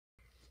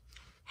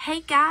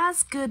Hey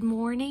guys, good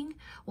morning.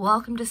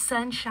 Welcome to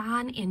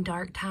Sunshine in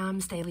Dark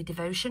Times Daily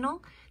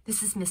Devotional.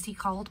 This is Misty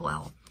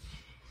Caldwell.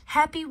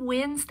 Happy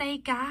Wednesday,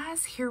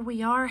 guys. Here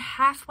we are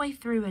halfway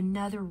through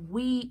another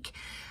week.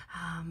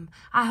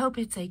 I hope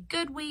it's a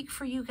good week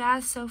for you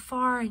guys so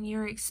far and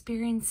you're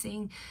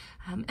experiencing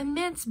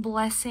immense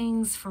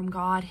blessings from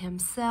God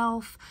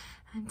Himself.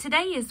 And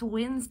today is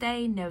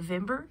Wednesday,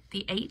 November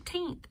the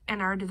 18th,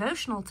 and our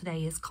devotional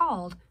today is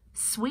called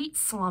Sweet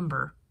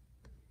Slumber.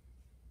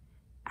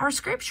 Our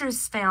scripture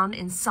is found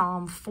in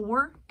Psalm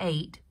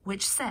 4:8,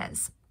 which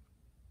says,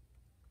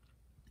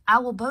 I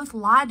will both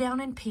lie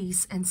down in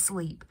peace and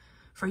sleep,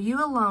 for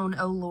you alone,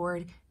 O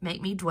Lord, make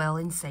me dwell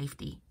in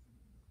safety.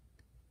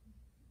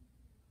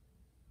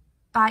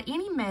 By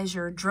any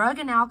measure, drug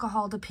and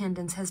alcohol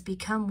dependence has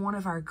become one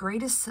of our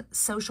greatest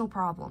social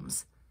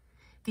problems.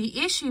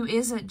 The issue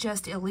isn't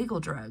just illegal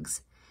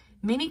drugs.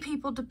 Many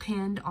people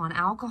depend on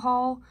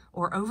alcohol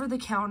or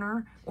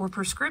over-the-counter or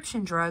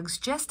prescription drugs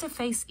just to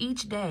face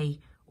each day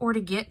or to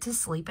get to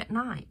sleep at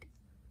night.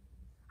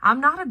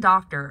 I'm not a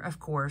doctor, of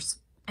course,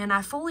 and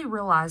I fully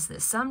realize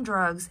that some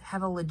drugs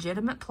have a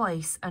legitimate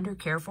place under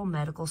careful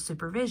medical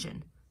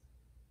supervision.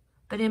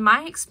 But in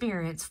my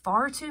experience,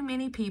 far too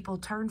many people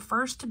turn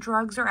first to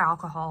drugs or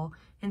alcohol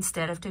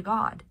instead of to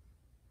God.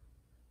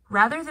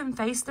 Rather than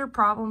face their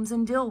problems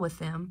and deal with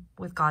them,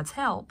 with God's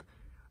help,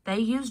 they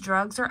use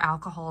drugs or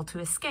alcohol to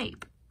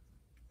escape.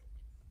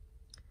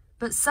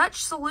 But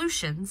such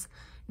solutions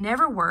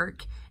never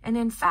work and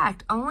in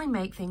fact only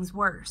make things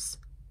worse.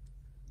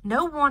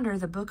 No wonder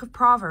the book of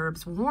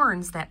Proverbs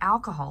warns that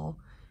alcohol,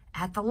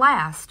 at the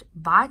last,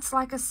 bites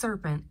like a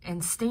serpent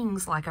and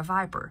stings like a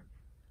viper.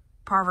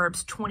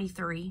 Proverbs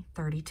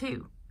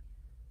 23:32.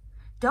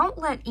 Don't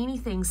let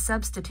anything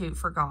substitute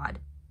for God.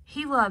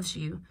 He loves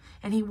you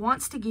and He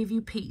wants to give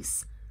you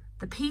peace,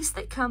 the peace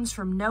that comes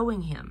from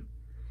knowing Him.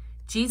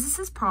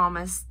 Jesus'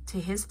 promise to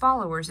His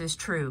followers is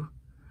true.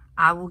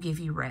 I will give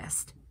you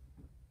rest.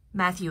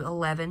 Matthew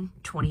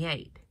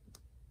 11:28.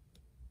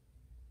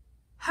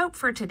 Hope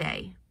for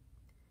today.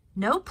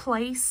 No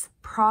place,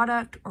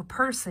 product, or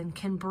person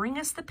can bring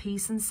us the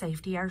peace and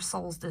safety our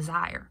souls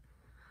desire.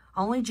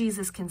 Only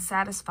Jesus can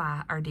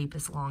satisfy our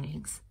deepest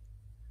longings.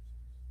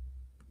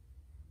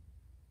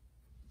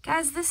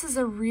 Guys, this is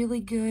a really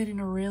good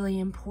and a really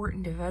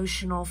important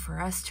devotional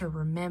for us to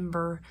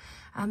remember.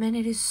 And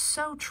it is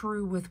so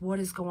true with what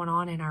is going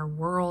on in our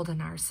world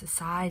and our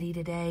society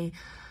today.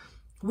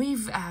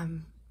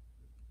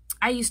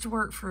 I used to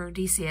work for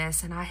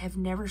DCS, and I have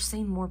never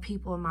seen more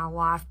people in my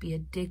life be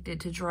addicted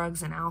to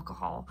drugs and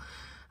alcohol.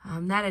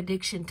 That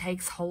addiction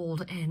takes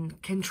hold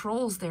and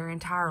controls their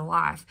entire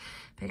life.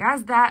 But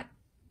guys, that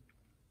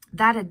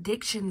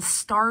addiction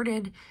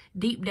started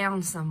deep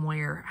down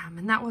somewhere.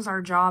 And that was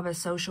our job as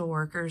social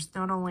workers,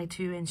 not only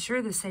to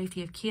ensure the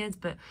safety of kids,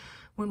 but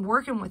when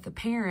working with the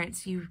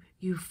parents, you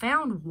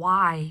found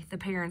why the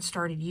parents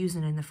started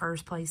using it in the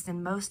first place.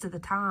 And most of the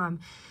time,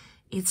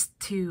 it's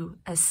to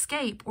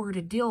escape or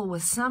to deal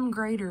with some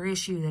greater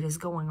issue that is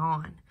going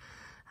on.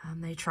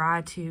 They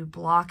try to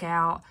block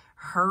out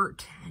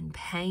hurt and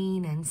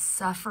pain and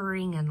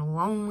suffering and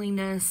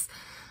loneliness,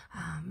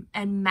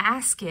 and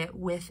mask it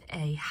with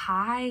a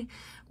high,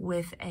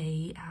 with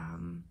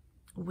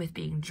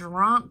being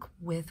drunk,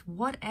 with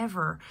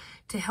whatever,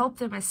 to help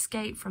them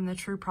escape from the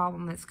true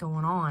problem that's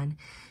going on.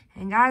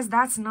 And guys,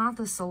 that's not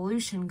the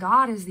solution.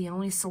 God is the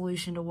only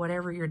solution to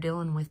whatever you're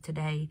dealing with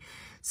today.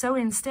 So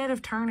instead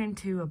of turning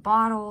to a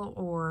bottle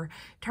or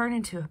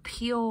turning to a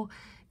pill,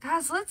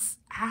 guys, let's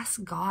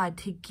ask God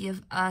to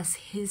give us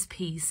His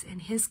peace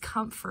and His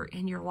comfort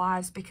in your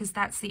lives, because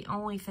that's the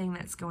only thing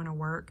that's going to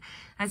work.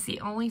 That's the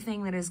only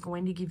thing that is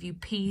going to give you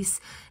peace.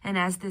 And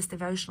as this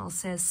devotional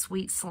says,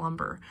 sweet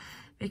slumber.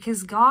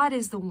 Because God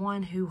is the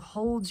one who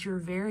holds your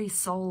very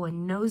soul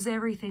and knows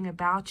everything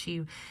about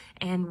you.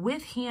 And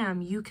with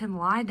Him, you can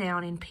lie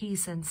down in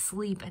peace and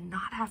sleep and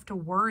not have to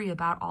worry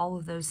about all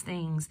of those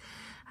things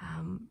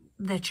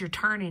that you're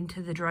turning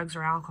to the drugs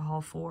or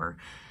alcohol for.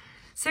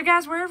 So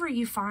guys, wherever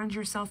you find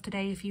yourself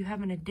today, if you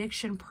have an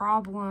addiction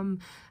problem,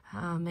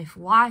 if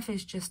life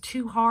is just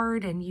too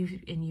hard and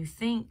you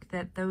think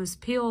that those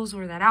pills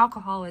or that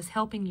alcohol is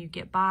helping you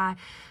get by,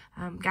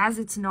 guys,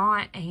 it's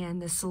not,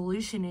 and the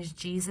solution is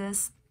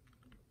Jesus.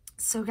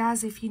 So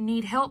guys, if you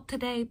need help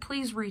today,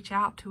 please reach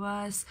out to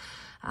us.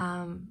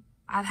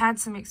 I've had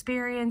some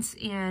experience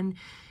in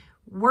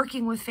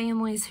working with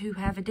families who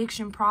have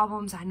addiction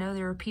problems. I know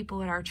there are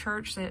people at our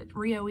church at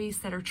Rio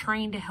East that are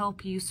trained to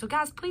help you. So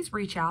guys, please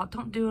reach out.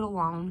 Don't do it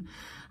alone.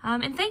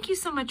 And thank you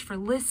so much for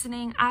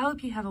listening. I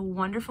hope you have a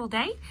wonderful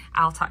day.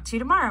 I'll talk to you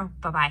tomorrow.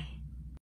 Bye-bye.